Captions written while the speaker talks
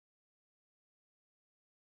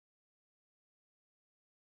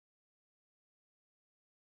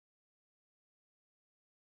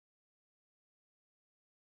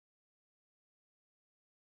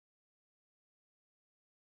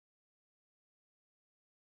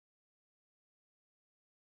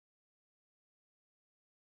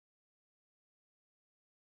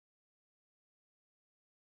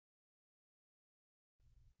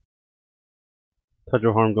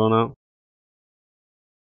Hydro harm going out.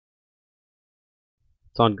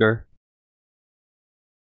 It's on Gur.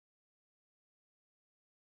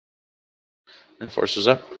 Enforcers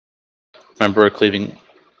up. Remember, we're cleaving.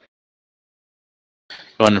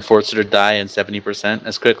 Go on Enforcer to die in 70%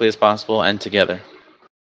 as quickly as possible and together.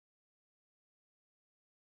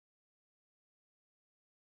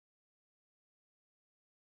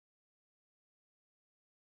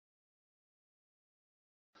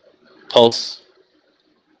 Pulse.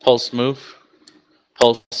 Pulse move.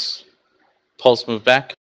 Pulse. Pulse move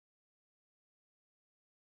back.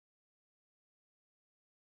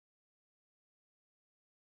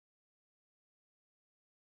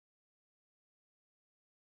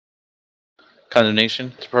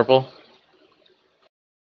 Condemnation to purple.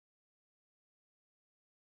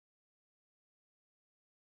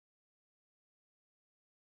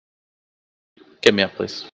 Get me up,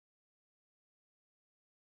 please.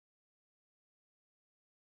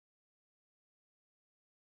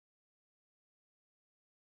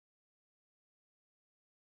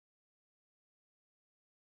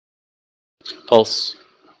 Pulse.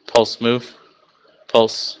 Pulse move.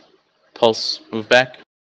 Pulse. Pulse move back.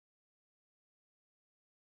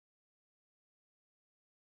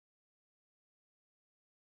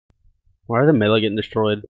 Why are the melee getting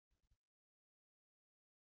destroyed?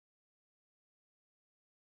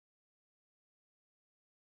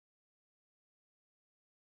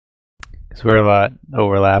 Because we're a lot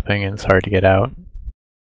overlapping and it's hard to get out.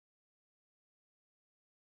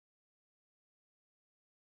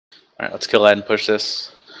 Alright, let's kill that and push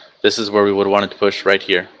this. This is where we would have wanted to push right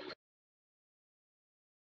here.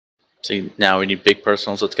 See, now we need big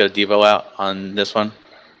personals. Let's get a Devo out on this one.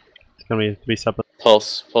 It's gonna be separate.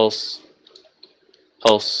 Pulse, pulse,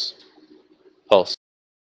 pulse, pulse.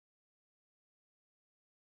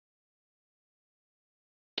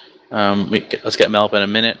 Let's get Mel up in a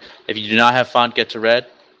minute. If you do not have font, get to red.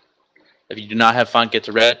 If you do not have font, get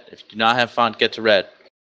to red. If you do not have font, get to red.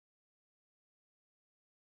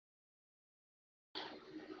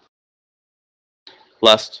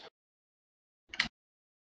 Lust.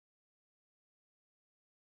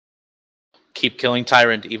 Keep killing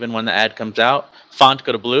Tyrant even when the ad comes out. Font,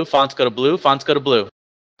 go to blue. Fonts, go to blue. Fonts, go to blue.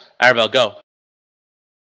 Arabelle, go.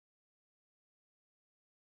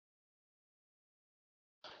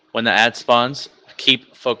 When the ad spawns,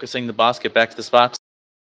 keep focusing the boss. Get back to the spots.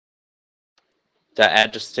 That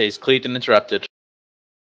ad just stays cleaved and interrupted.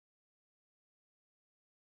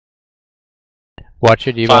 Watch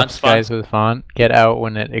your debuffs, guys, with font. Get out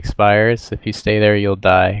when it expires. If you stay there, you'll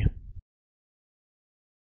die.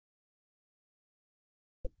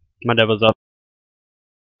 My devil's up.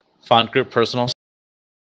 Font group personals.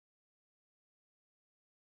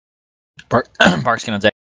 Bark's gonna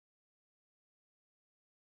die.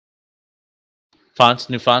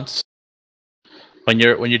 Fonts, new fonts. When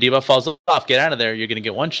your debuff falls off, get out of there. You're gonna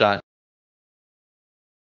get one shot.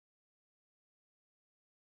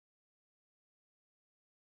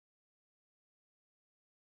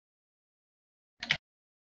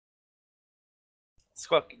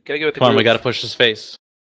 Squawk, gotta go with the Come on, we group. gotta push his face.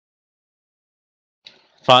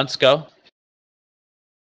 Fonts, go.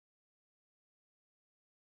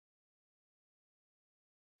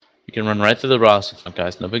 You can run right through the Ross,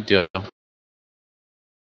 guys. No big deal. We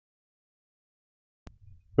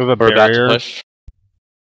have a We're about to barrier. push.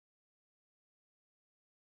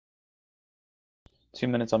 2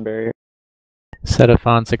 minutes on barrier. Set of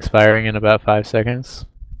fonts expiring in about 5 seconds.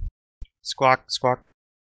 Squawk, squawk.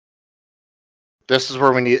 This is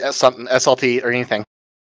where we need something, SLT or anything.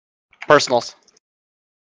 Personals.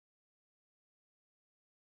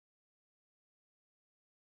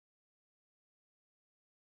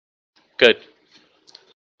 Good.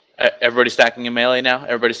 Everybody stacking in melee now?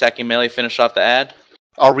 Everybody stacking melee, finish off the ad?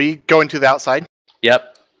 Are we going to the outside?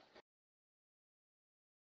 Yep.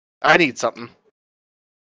 I need something.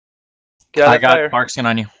 Get out I of got fire. Barkskin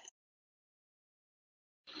on you.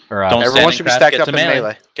 Or, Don't Everyone stand should in be craft, stacked get up to in melee.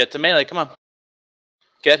 melee. Get to melee, come on.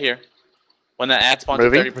 Get here. When the ad spawns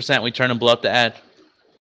at Moving. 30%, we turn and blow up the ad.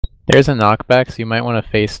 There's a knockback, so you might want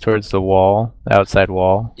to face towards the wall, the outside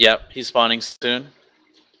wall. Yep, he's spawning soon.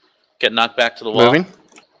 Get knocked back to the wall. Moving.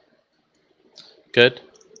 Good.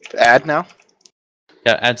 Add now.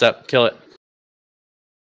 Yeah, ad's up. Kill it.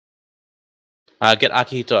 Get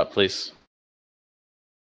Akihito up, please.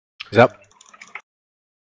 He's up.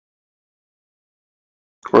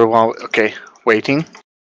 Okay, waiting.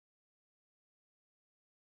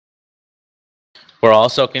 We're all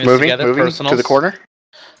soaking this Moving, together. moving Personals. to the corner.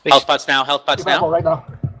 Health pots now. Health pots now. Right now.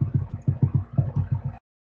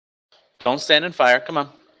 Don't stand in fire. Come on.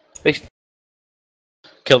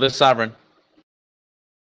 Kill this sovereign.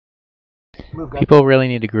 People really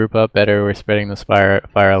need to group up better. We're spreading this fire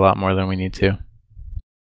a lot more than we need to.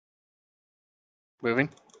 Moving.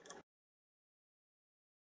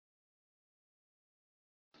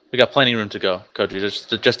 We got plenty of room to go,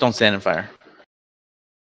 Koji. Just don't stand in fire.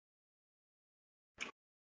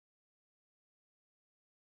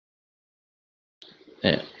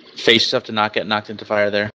 Yeah. Face yourself to not get knocked into fire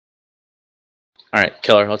there. Alright,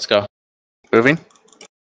 killer, let's go. Moving.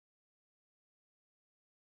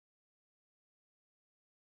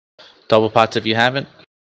 Double pots if you haven't.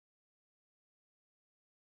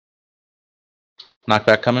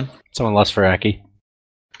 Knockback coming. Someone lost for Aki.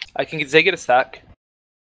 I can get a stack.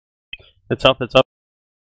 It's up, it's up.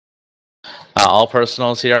 All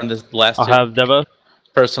personals here on this last I'll two. have Deva.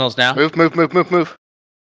 Personals now. Move.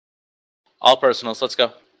 All personals, let's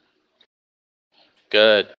go.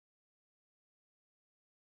 Good.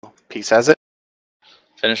 Peace has it.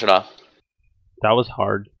 Finish it off. That was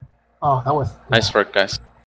hard. Oh, that was Nice work, guys.